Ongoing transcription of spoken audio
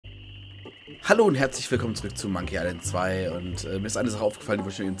Hallo und herzlich willkommen zurück zu Monkey Island 2 und mir ist eine Sache aufgefallen, die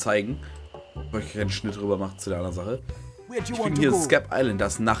wollte ich euch eben zeigen, bevor ich keinen Schnitt rüber mache zu der anderen Sache. Ich bin hier Scap Island, da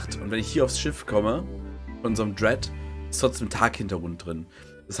ist Nacht und wenn ich hier aufs Schiff komme, von so einem Dread, ist trotzdem Tag-Hintergrund drin.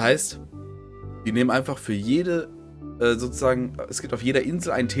 Das heißt, die nehmen einfach für jede, sozusagen, es gibt auf jeder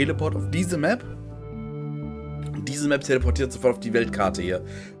Insel einen Teleport auf diese Map und diese Map teleportiert sofort auf die Weltkarte hier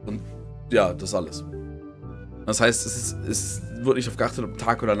und ja, das ist alles. Das heißt, es wird nicht darauf geachtet, ob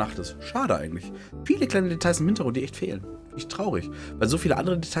Tag oder Nacht ist. Schade eigentlich. Viele kleine Details im Hintergrund, die echt fehlen. Echt traurig. Weil so viele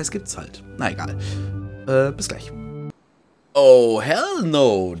andere Details gibt's halt. Na egal. Bis gleich. Oh, hell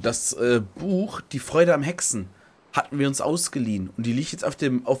no. Das Buch, Die Freude am Hexen, hatten wir uns ausgeliehen. Und die liegt jetzt auf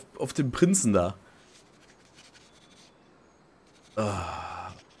dem Prinzen da.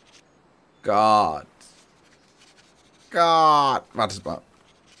 Oh. Gott. Wartet mal.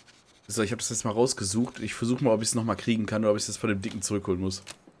 So, ich habe das jetzt mal rausgesucht. Ich versuche mal, ob ich es nochmal kriegen kann oder ob ich das von dem Dicken zurückholen muss.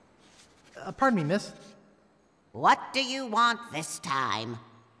 Pardon me, miss. What do you want this time?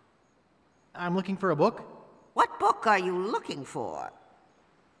 I'm looking for a book. What book are you looking for?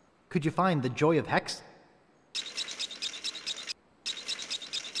 Could you find The Joy of Hex?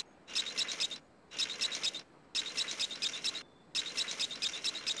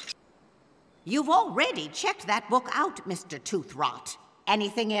 You've already checked that book out, Mr. Toothrot.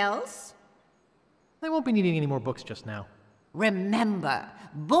 Anything else? I won't be needing any more books just now. Remember,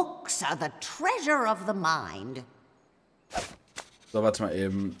 books are the treasure of the mind. So, warte mal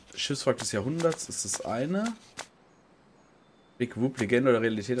eben. Schiffswrack des Jahrhunderts ist das eine. Big Whoop, Legende oder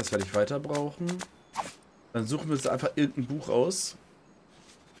Realität, das werde ich weiter brauchen. Dann suchen wir uns einfach irgendein Buch aus.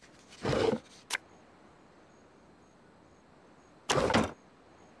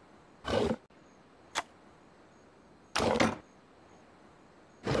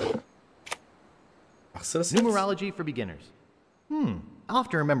 Machst du das jetzt? Numerology for beginners. I'll have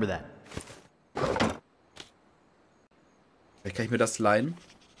to remember that. Vielleicht kann ich mir das leihen.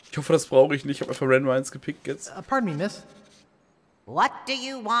 Ich hoffe, das brauche ich nicht. Ich habe einfach random eins gepickt jetzt. Pardon me, miss. What do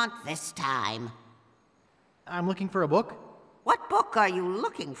you want this time? I'm looking for a book. What book are you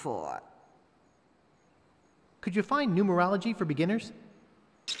looking for? Could you find Numerology for beginners?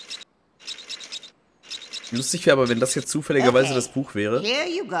 Lustig wäre aber, wenn das jetzt zufälligerweise das Buch wäre, Here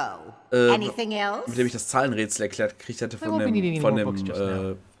you go. Anything else? mit dem ich das Zahlenrätsel erklärt gekriegt hätte von dem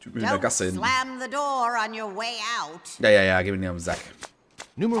Typen in der Gasse hin. Slam the door on your way out. Ja, gib mir den am Sack.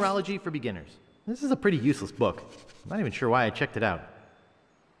 Numerology for beginners. This is a pretty useless book. I'm not even sure why I checked it out.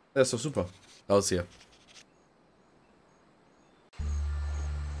 Das ist doch super. Raus hier.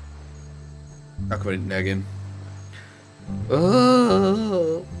 Da können wir hinten hergehen.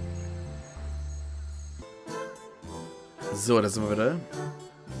 Oh. So, da sind wir wieder.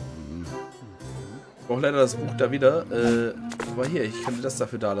 Ich brauche leider das Buch da wieder. Aber hier, ich kann dir das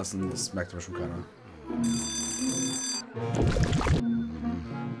dafür da lassen. Das merkt aber schon keiner.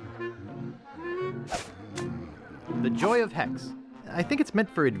 The Joy of Hex. I think it's meant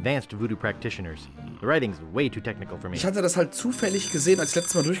for advanced voodoo practitioners. The writing's way too technical for me. Ich hatte das halt zufällig gesehen, als ich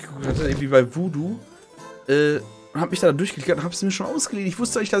letztes Mal durchgeguckt hatte, irgendwie bei Voodoo. Und hab mich da dann durchgeklickt und hab's mir schon ausgeliehen. Ich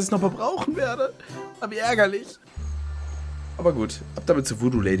wusste nicht, dass ich es noch mal brauchen werde. Aber ärgerlich. Aber gut, ab damit zur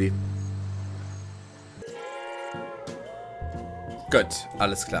Voodoo Lady. Gut,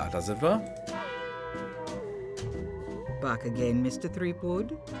 alles klar, da sind wir. Back again, Mr.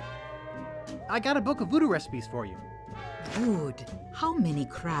 Threepwood? I got a book of voodoo recipes for you. Good. How many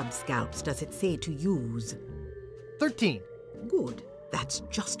crab scalps does it say to use? 13. Good. That's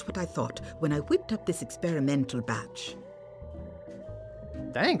just what I thought when I whipped up this experimental batch.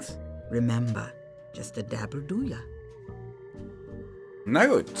 Thanks. Remember, just a dabble do ya. Na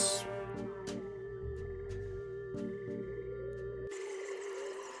gut.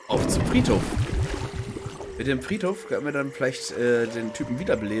 Auf zum Friedhof. Mit dem Friedhof können wir dann vielleicht den Typen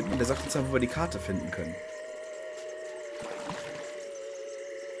wiederbeleben und der sagt uns dann, wo wir die Karte finden können.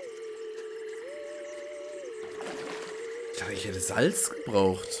 Ich dachte, ich hätte Salz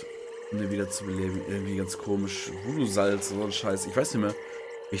gebraucht, um den wieder zu beleben. Irgendwie ganz komisch. Voodoo-Salz oder so ein Scheiß. Ich weiß nicht mehr,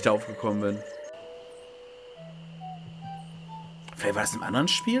 wie ich da aufgekommen bin. Vielleicht war das im anderen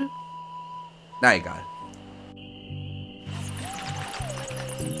Spiel? Na egal.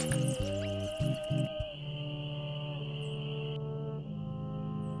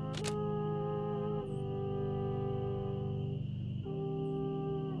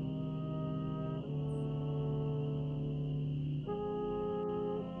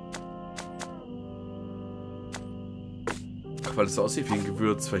 Ach, weil es so aussieht wie ein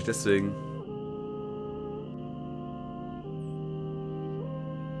Gewürz, vielleicht deswegen.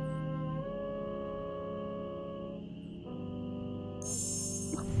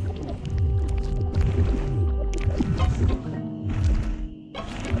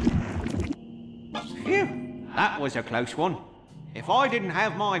 That was a close one. If I didn't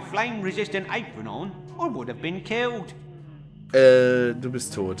have my flame-resistant apron on, I would have been killed. Du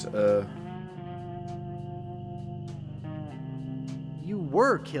bist tot. You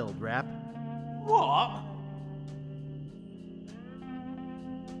were killed, Rap. What?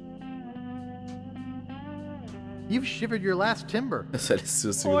 You've shivered your last timber. Das hättest du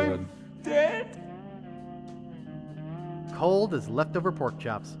es geworden. Dead? Cold as leftover pork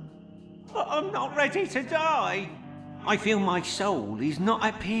chops. I'm not ready to die. I feel my soul is not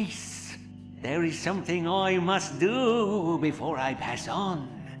at peace. There is something I must do before I pass on.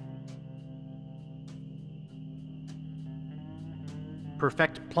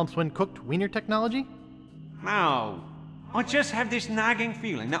 Perfect Plumpswin cooked wiener technology? No. I just have this nagging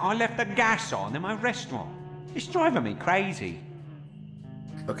feeling that I left the gas on in my restaurant. It's driving me crazy.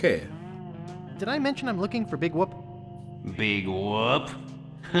 Okay. Did I mention I'm looking for Big Whoop? Big whoop.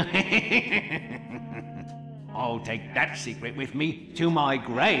 I'll take that secret with me to my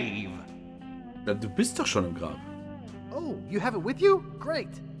grave. Ja, du bist doch schon im Grab. Oh, you have it with you?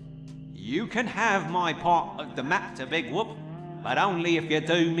 Great. You can have my part of the map to Big Whoop, but only if you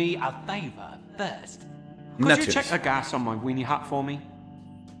do me a favor first. Could Natürlich. you check the gas on my weenie hut for me?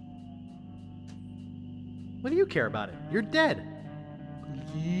 What do you care about it? You're dead.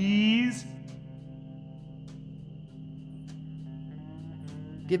 Please?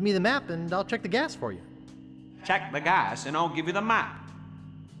 Give me the map and I'll check the gas for you. Check the gas and I'll give you the map.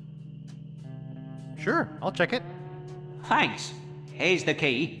 Sure, I'll check it. Thanks. Here's the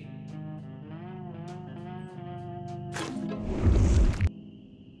key.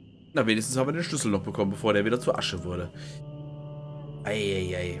 Na, wenigstens haben wir den Schlüssel noch bekommen, bevor der wieder zu Asche wurde.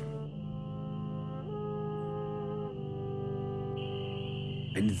 Eieiei.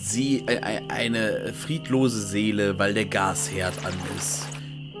 Eine friedlose Seele, weil der Gasherd an ist.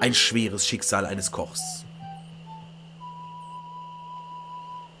 Ein schweres Schicksal eines Kochs.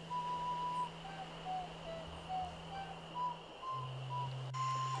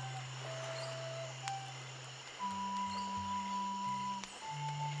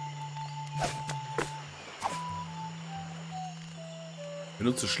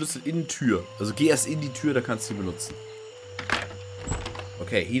 Benutze Schlüssel in Tür. Also geh erst in die Tür, da kannst du ihn benutzen.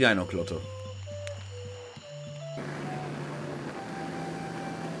 Okay, hinein, Oklotto.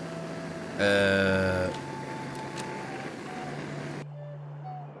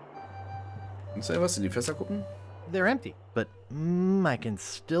 Kannst du etwas in die Fässer gucken? They're empty, but I can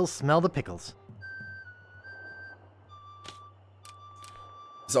still smell the pickles.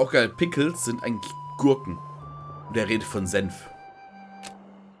 Ist auch geil. Pickles sind eigentlich Gurken. Und er redet von Senf.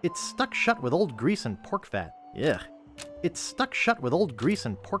 It's stuck shut with old grease and pork fat. Ugh. It's stuck shut with old grease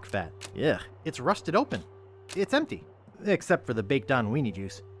and pork fat. Ugh. It's rusted open. It's empty. Except for the baked on weenie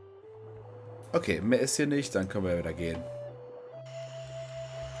juice. Okay, mehr ist hier nicht, dann können wir wieder gehen.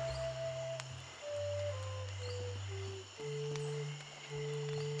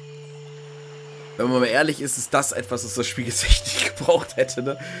 Wenn man mal ehrlich ist, ist das etwas, was das Spiel jetzt echt nicht gebraucht hätte,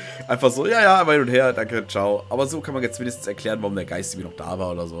 ne? Einfach so, ja, ja, hin und her, danke, ciao. Aber so kann man jetzt wenigstens erklären, warum der Geist irgendwie noch da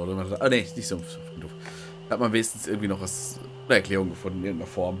war oder so. Oder? Ah, nee, nicht so doof. Da hat man wenigstens irgendwie noch eine Erklärung gefunden, in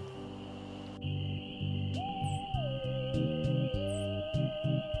irgendeiner Form.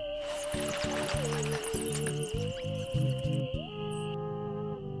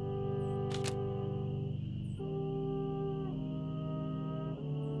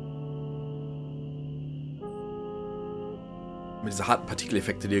 Mit diese harten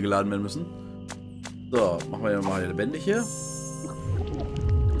Partikeleffekte, die hier geladen werden müssen. So, machen wir mal lebendig hier.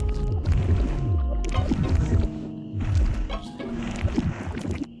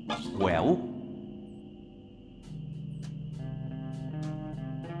 Well?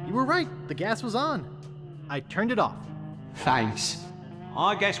 You were right. The gas was on. I turned it off. Thanks.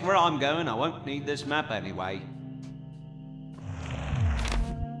 I guess where I'm going, I won't need this map anyway.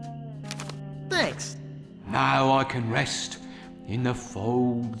 Thanks. Now I can rest in the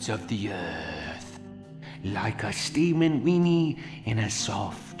folds of the earth, like a steaming weenie in a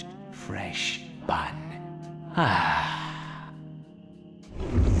soft, fresh bun.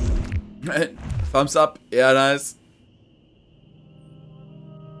 Thumbs up. Ja, nice.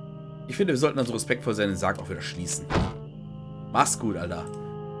 Ich finde, wir sollten dann so respektvoll sein, den Sarg auch wieder schließen. Mach's gut, Alter.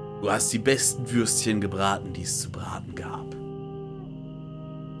 Du hast die besten Würstchen gebraten, die es zu braten gab.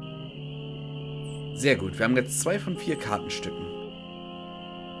 Sehr gut. Wir haben jetzt 2 von 4 Kartenstücken.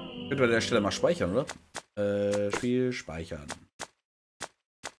 Könnten wir an der Stelle mal speichern, oder? Spiel speichern.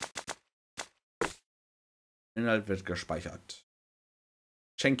 Inhalt wird gespeichert.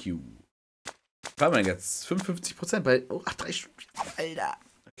 Thank you. Was haben wir denn jetzt? 55% bei... Oh, ach, 3 Stunden. Alter.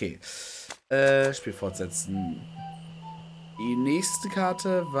 Okay. Spiel fortsetzen. Die nächste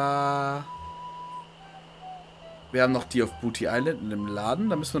Karte war... Wir haben noch die auf Booty Island in dem Laden.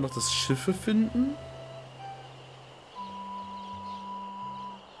 Da müssen wir noch das Schiffe finden.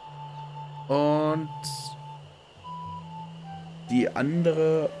 Und... die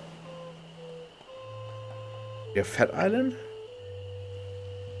andere... Ja, Fat Island?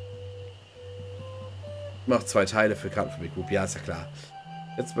 Noch 2 Teile für Karten für Big Group. Ja, ist ja klar.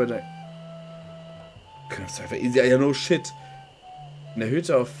 Jetzt bei der... Ja, no shit. Eine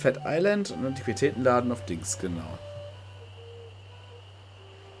Hütte auf Fat Island und Antiquitätenladen auf Dings, genau.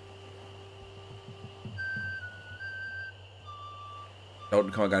 Da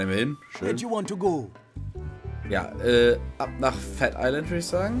unten kann man gar nicht mehr hin. Schön. Ja, ab nach Fat Island, würde ich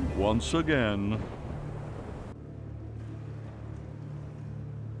sagen. Once again.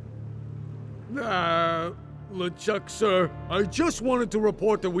 LeChuck, sir, I just wanted to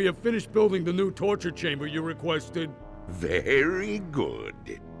report that we have finished building the new torture chamber you requested. Very good.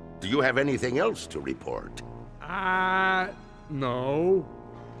 Do you have anything else to report? No.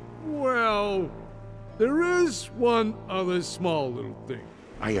 Well, there is one other small little thing.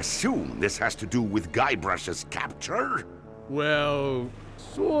 I assume this has to do with Guybrush's capture? Well,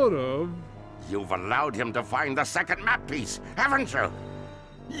 sort of. You've allowed him to find the second map piece, haven't you?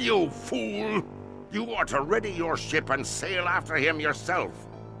 You fool! You ought to ready your ship and sail after him yourself.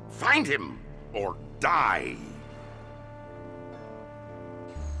 Find him, or die.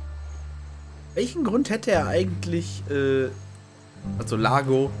 Welchen Grund hätte er eigentlich, also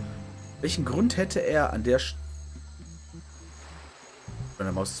Lago, welchen Grund hätte er an der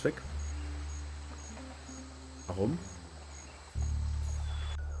Meine Maus ist weg. Warum?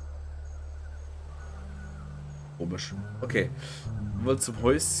 Komisch. Okay. Wir wollen zum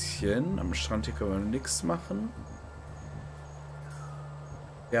Häuschen. Am Strand hier können wir nichts machen.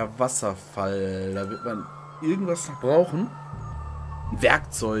 Der Wasserfall. Da wird man irgendwas noch brauchen. Ein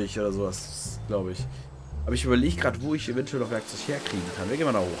Werkzeug oder sowas, glaube ich. Aber ich überlege gerade, wo ich eventuell noch Werkzeug herkriegen kann. Wir gehen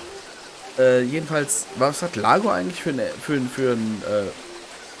mal da hoch. Jedenfalls, was hat Lago eigentlich für ein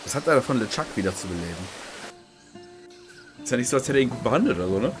was hat er davon, LeChuck wieder zu beleben? Ist ja nicht so, als hätte er ihn gut behandelt oder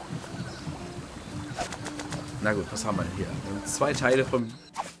so, ne? Na gut, was haben wir denn hier? Wir haben 2 Teile von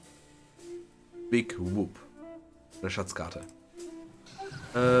Big Whoop. Eine Schatzkarte.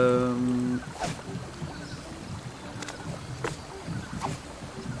 I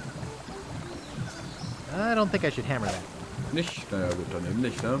don't think I should hammer that. Nicht? Naja gut, dann eben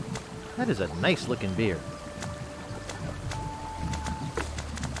nicht, ne? That is a nice looking beer.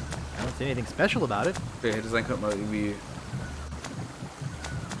 I don't see anything special about it. Okay, hätte sein können, mal irgendwie...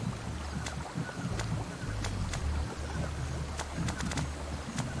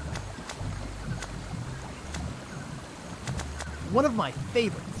 One of my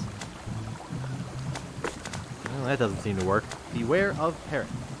favorites. Well, that doesn't seem to work. Beware of parrot.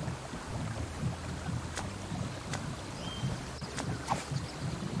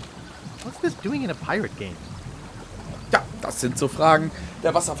 What's this doing in a pirate game? Ja, das sind so Fragen.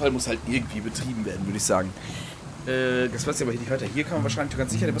 Der Wasserfall muss halt irgendwie betrieben werden, würde ich sagen. Das weiß ich aber hier nicht weiter. Hier kann man wahrscheinlich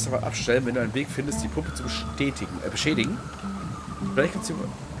ganz sicher den Wasserfall abstellen, wenn du einen Weg findest, die Puppe zu beschädigen. Vielleicht kannst du,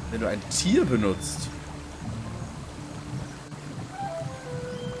 wenn du ein Tier benutzt.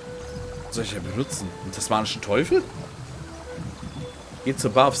 Was soll ich ja benutzen? Einen tasmanischen Teufel? Geh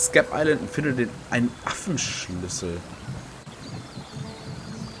zur Bar auf Cap Island und finde einen Affenschlüssel.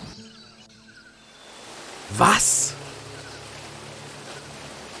 Was?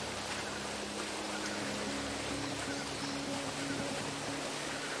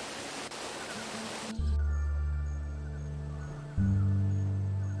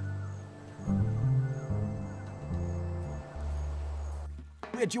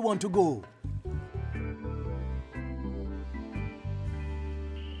 Where do you want to go?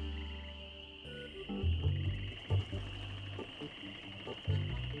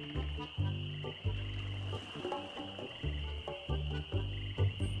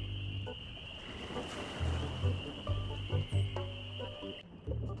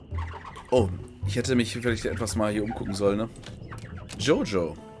 Oh, ich hätte mich vielleicht etwas mal hier umgucken sollen, ne?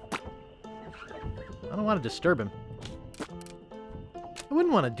 Jojo. I don't want to disturb him. I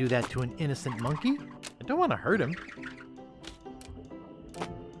wouldn't want to do that to an innocent monkey. I don't want to hurt him.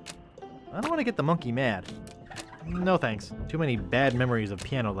 I don't want to get the monkey mad. No thanks. Too many bad memories of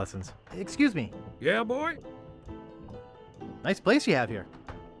piano lessons. Excuse me. Yeah, boy? Nice place you have here.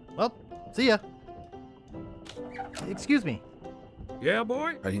 Well, see ya. Excuse me. Yeah,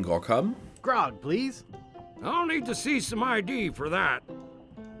 boy? Kann ich einen Grog haben? Grog, please. I'll need to see some ID for that.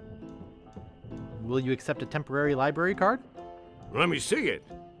 Will you accept a temporary library card? Let me see it.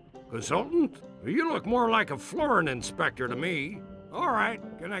 Consultant? You look more like a flooring inspector to me. All right,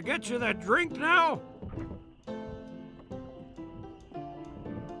 can I get you that drink now?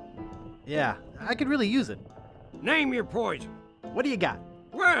 Yeah, I could really use it. Name your poison. What do you got?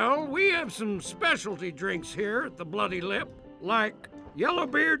 Well, we have some specialty drinks here at the Bloody Lip, like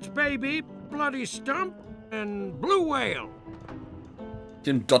Yellowbeard's Baby, Bloody Stump, and Blue Whale.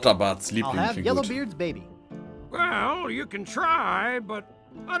 Den Dotterbarts Liebling. I'll have klingt gut. Yellowbeard's Baby. Well, you can try, but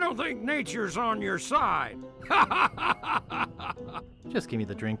I don't think nature's on your side. Just give me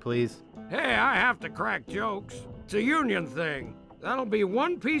the drink, please. Hey, I have to crack jokes. It's a union thing. That'll be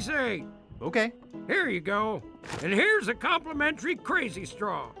 1 piece of 8. Okay. Here you go. And here's a complimentary Crazy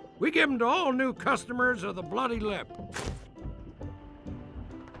Straw. We give them to all new customers of the Bloody Lip.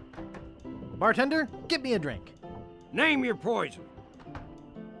 Bartender, get me a drink. Name your poison.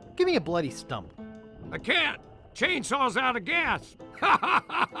 Give me a bloody stump. I can't. Chainsaw's out of gas.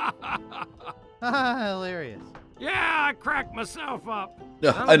 Hilarious. Yeah, I cracked myself up.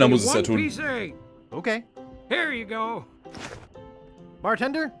 Ja, That'll einer be muss es ja 1 tun. piece of 8. Okay. Here you go.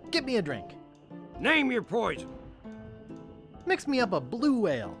 Bartender, get me a drink. Name your poison. Mix me up a blue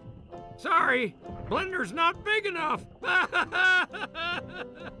whale. Sorry, blender's not big enough.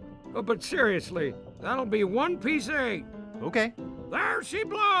 Oh, but seriously, that'll be 1 piece of 8. Okay. There she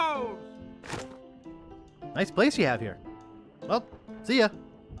blows. Nice place you have here. Well, see ya.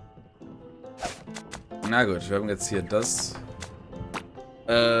 Na gut, wir haben jetzt hier das.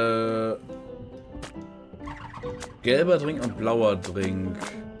 Gelber Drink und blauer Drink.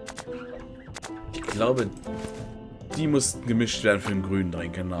 Ich glaube, die mussten gemischt werden für den grünen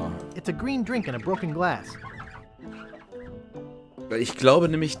Drink, genau. It's a green drink in a broken glass. Weil ich glaube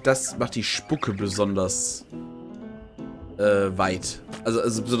nämlich, das macht die Spucke besonders weit.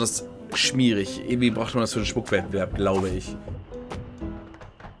 Also besonders schmierig. Irgendwie braucht man das für den Spuckwettbewerb, glaube ich.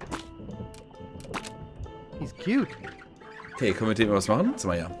 He's cute. Okay, können wir mit dem was machen? Sag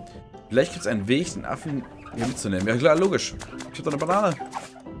mal ja. Vielleicht gibt es einen Weg, den Affen hier mitzunehmen. Ja klar, logisch. Ich hab doch eine Banane.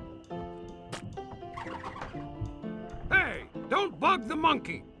 Hey, don't bug the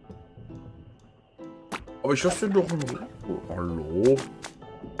monkey. Aber ich lasse den doch in Ruhe. Oh, hallo?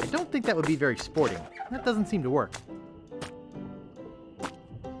 I don't think that would be very sporting. That doesn't seem to work.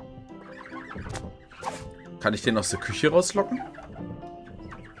 Kann ich den aus der Küche rauslocken?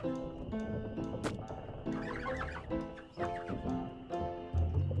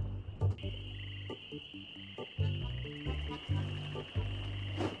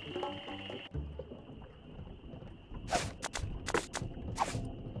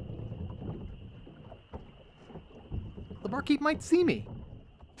 The barkeep might see me.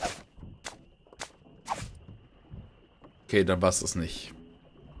 Okay, dann war's das nicht.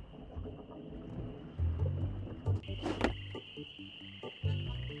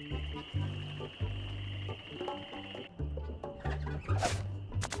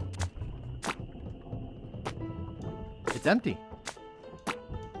 It's empty.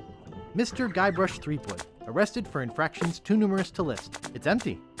 Mr. Guybrush Threepwood, arrested for infractions too numerous to list. It's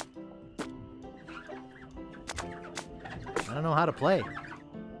empty. I don't know how to play.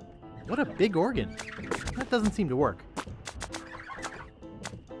 What a big organ. That doesn't seem to work.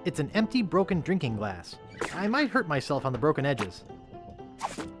 It's an empty, broken drinking glass. I might hurt myself on the broken edges.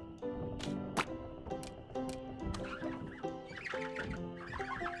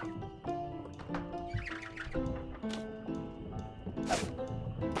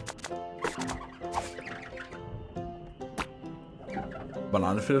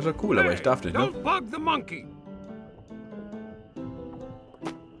 Banane findet er cool, aber ich darf nicht, ne? Don't bug the monkey.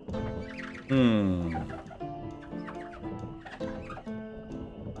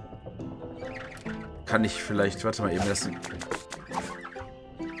 Kann ich vielleicht... Warte mal eben, das...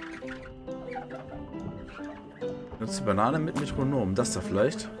 Nutzt die Banane mit Metronom. Das da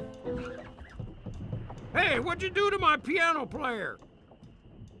vielleicht? Hey, what'd you do to my piano player?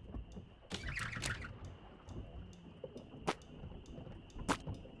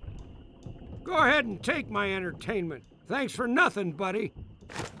 Go ahead and take my entertainment. Thanks for nothing, buddy.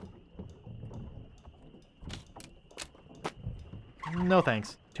 No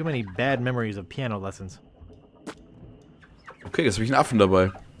thanks. Too many bad memories of piano lessons. Okay, jetzt habe ich einen Affen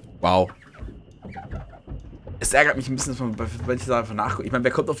dabei. Wow. Es ärgert mich ein bisschen, wenn ich da einfach nachgucke. Ich meine,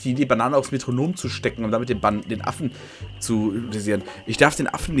 wer kommt auf die Idee, Banane aufs Metronom zu stecken und damit den Affen zu hypnotisieren? Ich darf den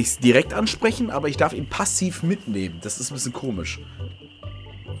Affen nicht direkt ansprechen, aber ich darf ihn passiv mitnehmen. Das ist ein bisschen komisch.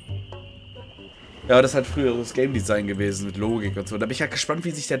 Ja, das ist halt früheres Game Design gewesen mit Logik und so. Da bin ich halt gespannt,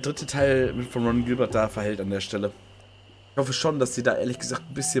 wie sich der dritte Teil von Ron Gilbert da verhält an der Stelle. Ich hoffe schon, dass die da ehrlich gesagt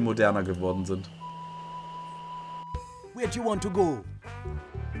ein bisschen moderner geworden sind. Where do you want to go?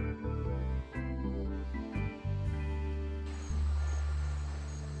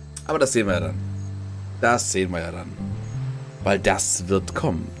 Aber das sehen wir ja dann. Das sehen wir ja dann. Weil das wird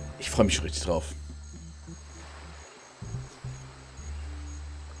kommen. Ich freue mich schon richtig drauf.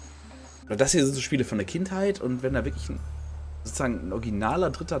 Weil das hier sind so Spiele von der Kindheit und wenn da wirklich sozusagen ein originaler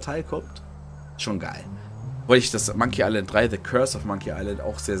dritter Teil kommt, ist schon geil. Weil ich das Monkey Island 3, The Curse of Monkey Island,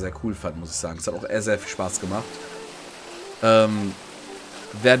 auch sehr, sehr cool fand, muss ich sagen. Es hat auch sehr viel Spaß gemacht.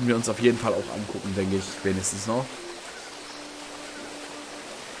 Werden wir uns auf jeden Fall auch angucken, denke ich, wenigstens noch.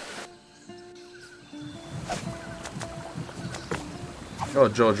 Oh,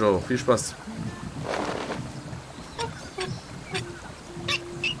 Jojo, viel Spaß.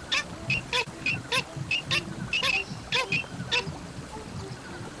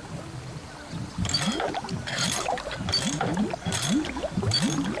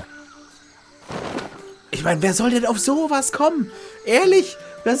 Ich meine, wer soll denn auf sowas kommen? Ehrlich,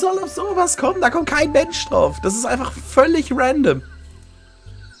 wer soll auf sowas kommen? Da kommt kein Mensch drauf. Das ist einfach völlig random.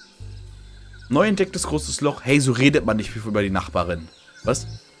 Neu entdecktes großes Loch. Hey, so redet man nicht über die Nachbarin. Was?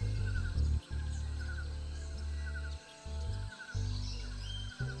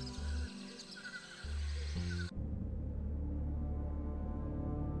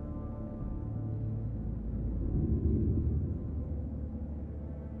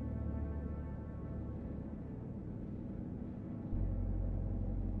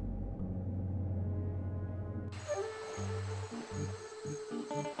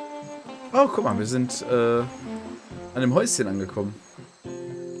 Oh, guck mal, wir sind an dem Häuschen angekommen.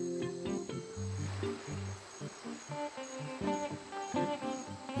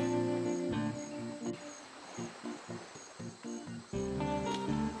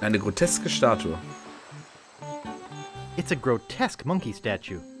 Eine groteske Statue. It's a grotesque monkey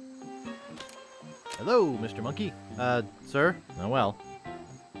statue. Hello, Mr. Monkey. Sir? Oh well.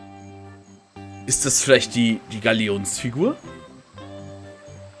 Ist das vielleicht die Galionsfigur?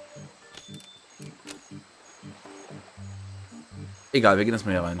 Egal, wir gehen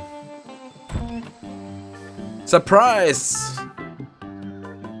erstmal hier rein. Surprise!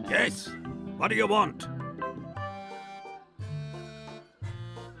 Yes. What do you want?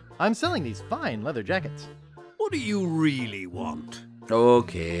 I'm selling these fine leather jackets. What do you really want?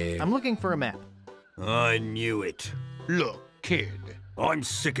 Okay. I'm looking for a map. I knew it. Look, kid, I'm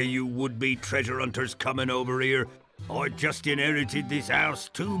sick of you would-be treasure hunters coming over here. I just inherited this house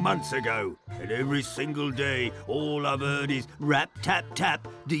 2 months ago, and every single day, all I've heard is rap, tap, tap.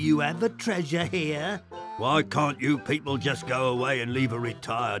 Do you have a treasure here? Why can't you people just go away and leave a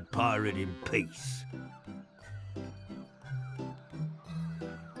retired pirate in peace?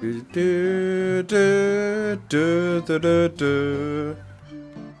 Du, du, du, du, du, du, du.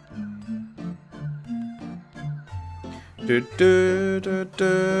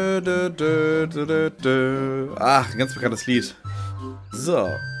 Ach, ein ganz bekanntes Lied.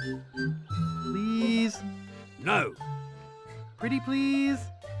 So. Please? No. Pretty please?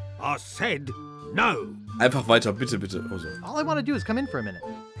 I said no. Einfach weiter, bitte, bitte. Oh, so. All I want to do is come in for a minute.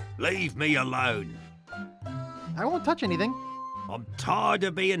 Leave me alone. I won't touch anything. I'm tired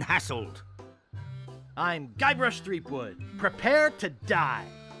of being hassled. I'm Guybrush Threepwood. Prepare to die.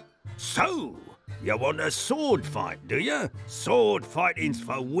 So, you want a sword fight, do you? Sword fighting's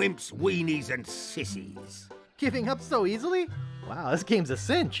for wimps, weenies, and sissies. Giving up so easily? Wow, this game's a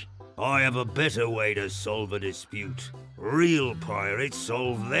cinch. I have a better way to solve a dispute. Real pirates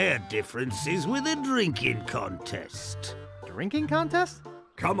solve their differences with a drinking contest. Drinking contest?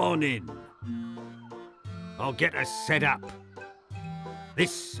 Come on in. I'll get us set up.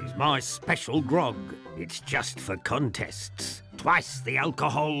 This is my special grog. It's just for contests. Twice the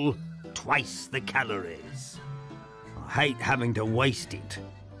alcohol, twice the calories. I hate having to waste it.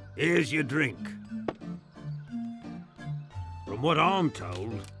 Here's your drink. From what I'm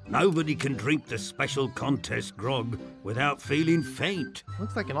told, nobody can drink the special contest grog without feeling faint.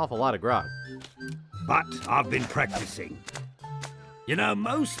 Looks like an awful lot of grog. But I've been practicing. You know,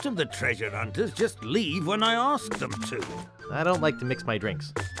 most of the treasure hunters just leave when I ask them to. I don't like to mix my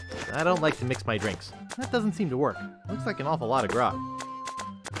drinks. That doesn't seem to work. Looks like an awful lot of grog.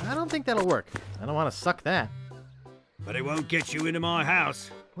 I don't think that'll work. I don't want to suck that. But it won't get you into my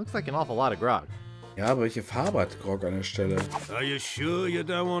house. Looks like an awful lot of grog. Ja, aber welche Farbe hat Grog an der Stelle? Are you sure you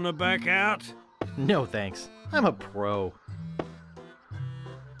don't want to back out? No thanks. I'm a pro.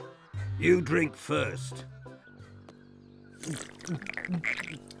 You drink first.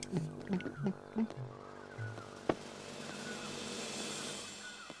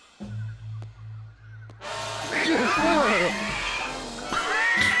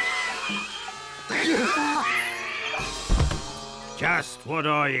 Just what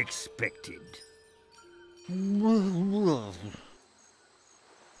I expected.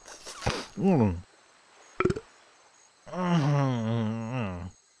 Oh,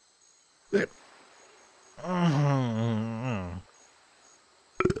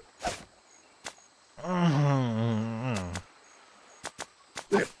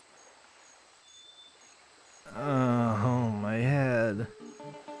 my head.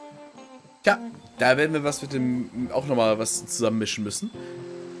 Tja, da werden wir was mit dem auch nochmal was zusammenmischen müssen.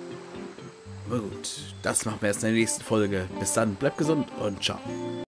 Aber gut, das machen wir erst in der nächsten Folge. Bis dann, bleibt gesund und ciao.